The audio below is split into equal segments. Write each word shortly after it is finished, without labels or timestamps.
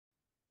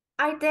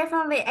I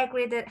definitely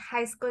agree that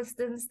high school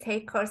students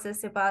take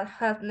courses about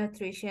health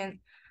nutrition.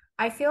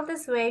 I feel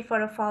this way for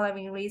the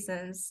following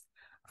reasons.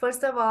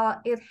 First of all,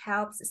 it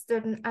helps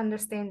students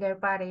understand their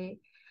body.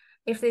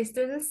 If the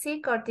student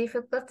sick or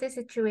difficulty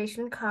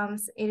situation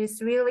comes, it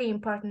is really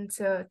important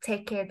to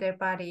take care of their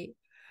body.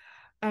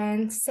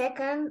 And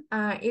second,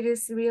 it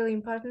is really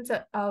important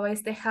to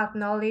always the health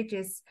knowledge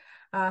is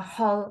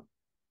whole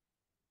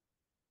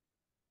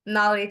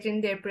knowledge in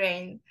their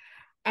brain,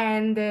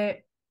 and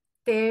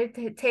they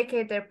take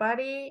care of their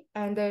body,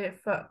 and their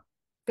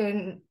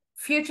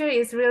future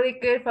is really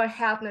good for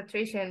health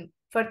nutrition.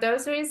 For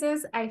those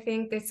reasons, I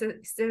think that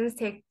students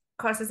take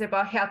courses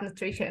about health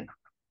nutrition.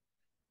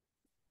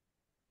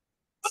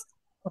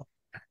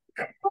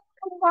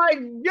 Oh my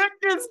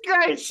goodness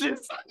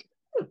gracious.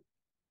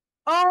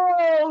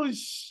 Oh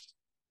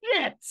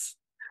shit.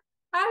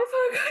 I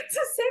forgot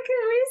the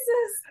second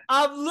reasons.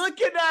 I'm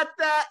looking at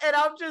that and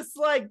I'm just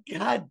like,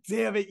 God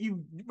damn it.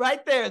 You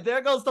right there.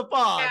 There goes the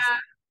pause. Yeah.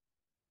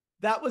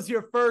 That was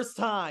your first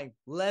time.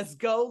 Let's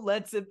go.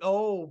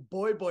 Oh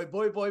boy.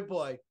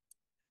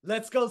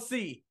 Let's go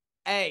see.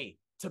 Hey,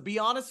 to be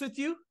honest with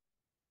you,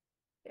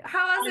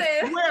 How was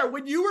I it? swear,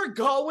 when you were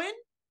going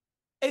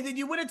and then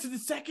you went into the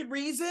second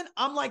reason,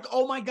 I'm like,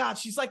 oh my God,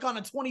 she's like on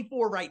a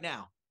 24 right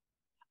now.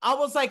 I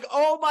was like,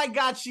 oh my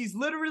God, she's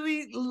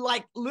literally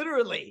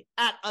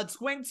at a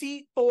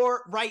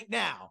 24 right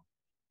now.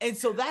 And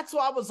so that's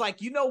why I was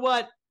like, you know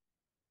what?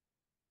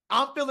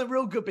 I'm feeling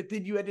real good. But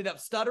then you ended up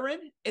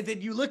stuttering. And then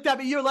you looked at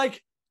me, you're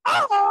like,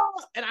 oh,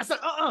 and I said,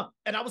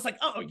 and I was like,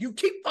 you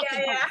keep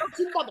fucking going. Don't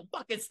you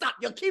motherfucking stop.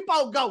 You keep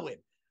on going.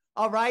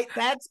 All right.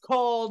 That's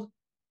called,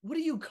 what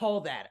do you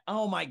call that?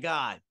 Oh my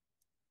God.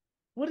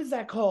 What is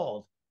that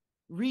called?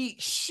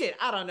 Shit,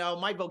 I don't know.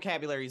 My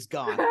vocabulary is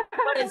gone. But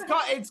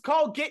it's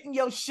called getting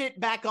your shit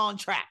back on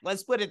track.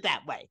 Let's put it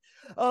that way.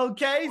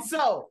 Okay,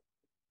 so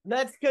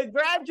let's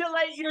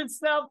congratulate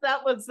yourself.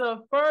 That was the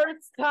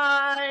first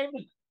time.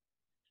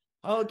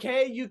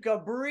 Okay, you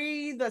could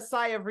breathe a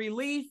sigh of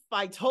relief.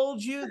 I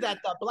told you that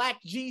the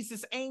Black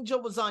Jesus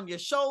angel was on your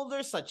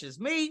shoulder, such as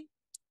me.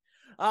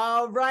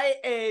 All right,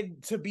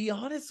 and to be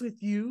honest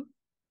with you,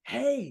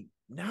 hey,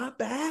 not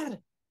bad.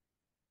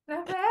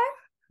 Not bad?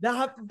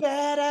 Not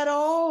bad at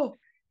all.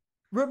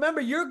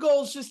 Remember, your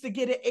goal is just to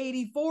get an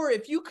 84.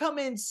 If you come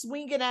in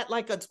swinging at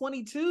like a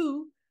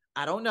 22,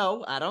 I don't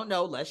know.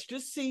 Let's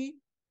just see.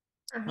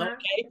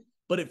 Okay.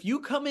 But if you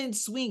come in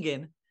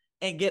swinging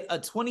and get a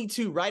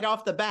 22 right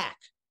off the back,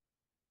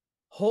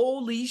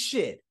 holy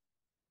shit.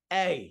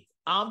 Hey,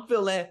 I'm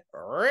feeling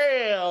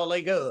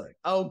really good.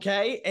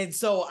 Okay. And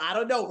so I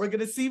don't know. We're going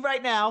to see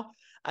right now.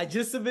 I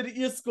just submitted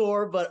your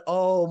score, but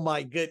oh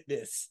my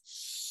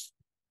goodness.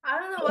 I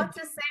don't know what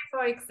to say,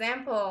 for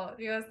example,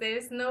 because there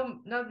is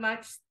not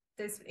much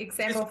this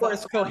example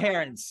Discourse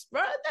coherence.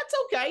 Right? That's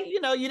okay.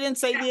 You know, you didn't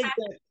say the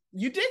example.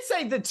 You did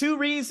say the two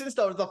reasons,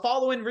 though, the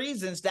following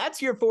reasons.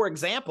 That's your for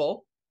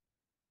example.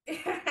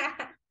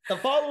 The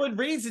following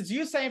reasons,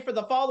 you saying for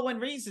the following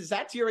reasons,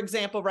 that's your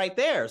example right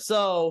there.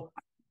 So,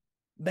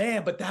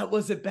 man, but that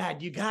wasn't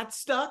bad. You got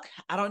stuck.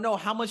 I don't know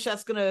how much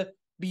that's going to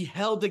be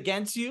held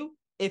against you.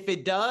 If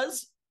it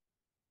does,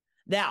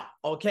 now,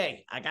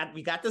 okay,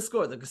 we got the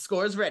score. The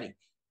score is ready.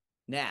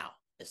 Now,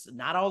 it's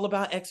not all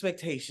about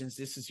expectations.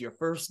 This is your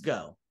first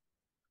go.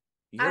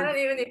 I don't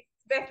even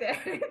expect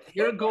it.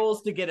 Your goal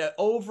is to get an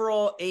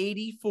overall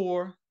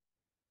 84.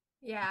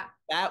 Yeah.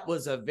 That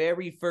was a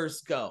very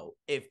first go.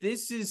 If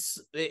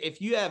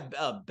you have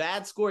a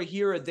bad score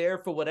here or there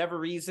for whatever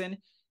reason,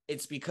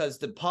 it's because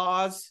the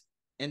pause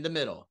in the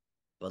middle.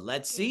 But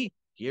let's see.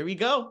 Here we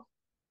go.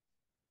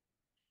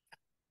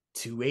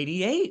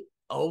 288.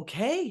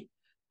 Okay.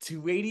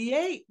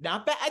 288.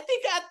 Not bad. I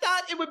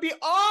thought it would be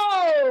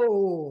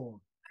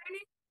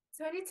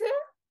 22?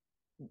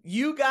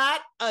 You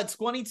got a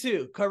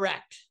 22.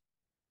 Correct.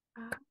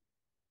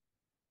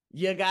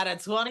 You got a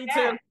 22.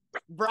 Yeah.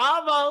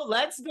 Bravo.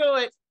 Let's do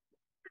it.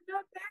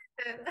 Not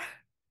bad.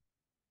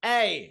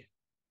 Hey,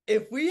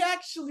 if we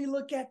actually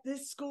look at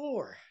this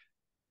score,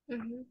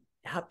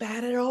 not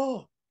bad at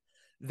all.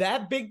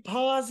 That big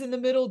pause in the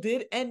middle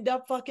did end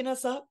up fucking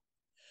us up.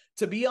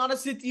 To be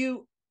honest with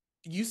you,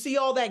 you see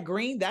all that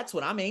green? That's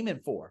what I'm aiming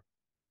for.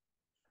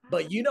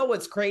 But you know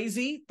what's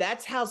crazy?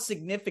 That's how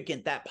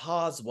significant that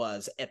pause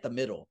was at the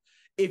middle.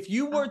 If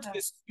you were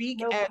to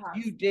speak as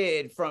you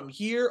did from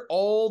here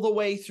all the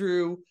way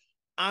through,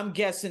 I'm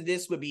guessing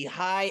this would be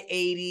high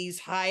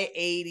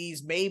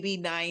 80s, maybe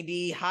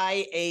 90,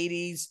 high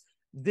 80s.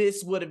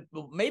 This would have,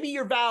 maybe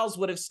your vowels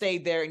would have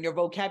stayed there and your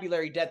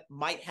vocabulary depth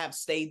might have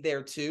stayed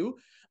there too.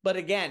 But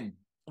again,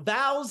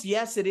 vowels,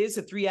 yes, it is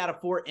a 3 out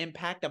of 4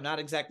 impact. I'm not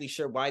exactly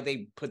sure why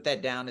they put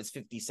that down as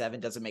 57.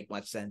 Doesn't make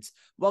much sense.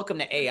 Welcome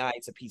to AI.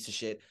 It's a piece of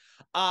shit.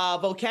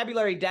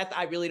 Vocabulary depth,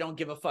 I really don't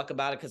give a fuck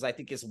about it because I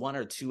think it's 1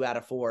 or 2 out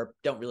of 4.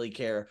 Don't really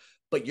care.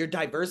 But your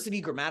diversity,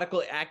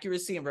 grammatical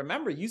accuracy, and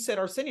remember, you said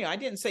Arsenio. I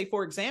didn't say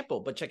for example,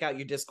 but check out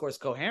your discourse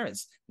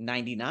coherence.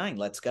 99.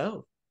 Let's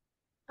go.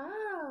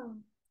 Oh.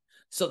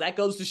 So that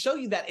goes to show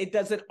you that it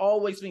doesn't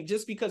always mean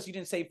just because you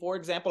didn't say for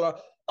example or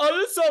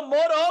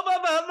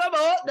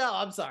No,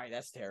 I'm sorry.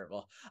 That's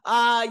terrible.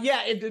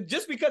 Yeah,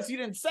 just because you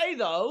didn't say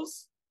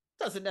those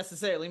doesn't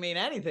necessarily mean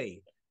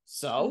anything.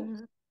 So,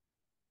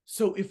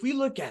 so if we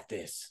look at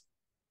this,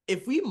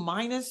 if we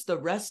minus the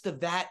rest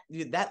of that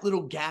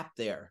little gap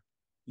there,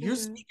 your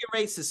speaking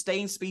rate,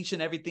 sustained speech,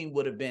 and everything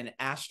would have been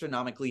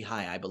astronomically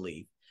high, I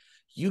believe.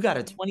 You got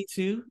a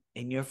 22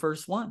 in your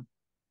first one.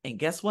 And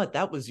guess what?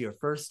 That was your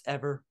first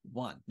ever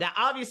one. Now,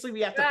 obviously,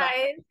 we have to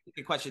Right.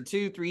 question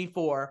 2, 3,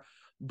 4,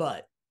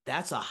 but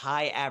that's a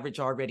high average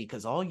already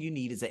because all you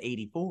need is an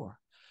 84.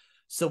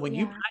 So when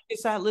you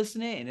practice that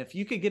listening, and if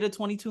you could get a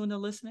 22 in the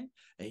listening,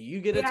 and you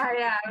get a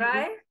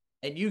right.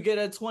 and you get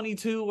a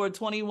 22 or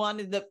 21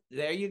 in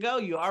there you go.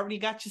 You already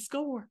got your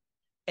score.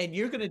 And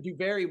you're going to do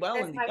very well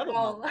That's in the my other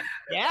goal. one.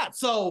 Yeah.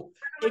 So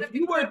I'm gonna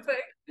be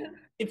perfect.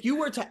 if you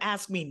were to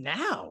ask me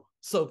now,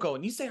 Soko,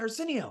 and you say,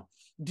 Arsenio,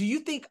 do you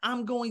think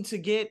I'm going to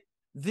get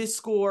this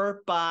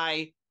score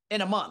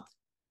in a month?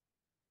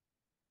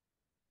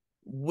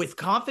 With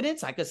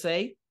confidence, I could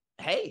say,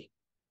 hey,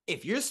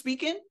 if you're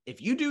speaking,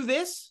 if you do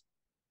this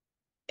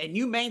and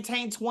you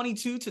maintain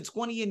 22 to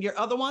 20 in your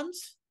other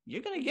ones,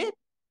 you're going to get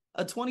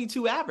a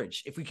 22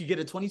 average. If we could get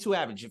a 22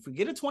 average, if we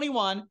get a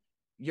 21,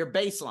 your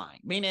baseline,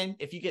 meaning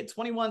if you get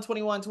 21,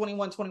 21,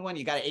 21, 21,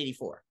 you got an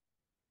 84.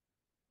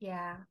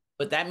 Yeah.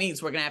 But that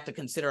means we're going to have to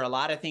consider a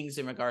lot of things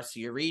in regards to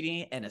your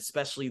reading and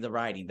especially the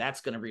writing.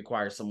 That's going to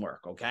require some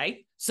work.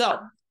 Okay. So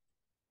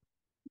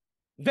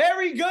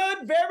very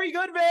good. Very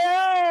good.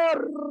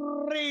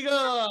 Very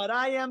good.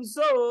 I am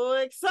so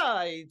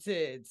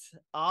excited.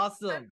 Awesome.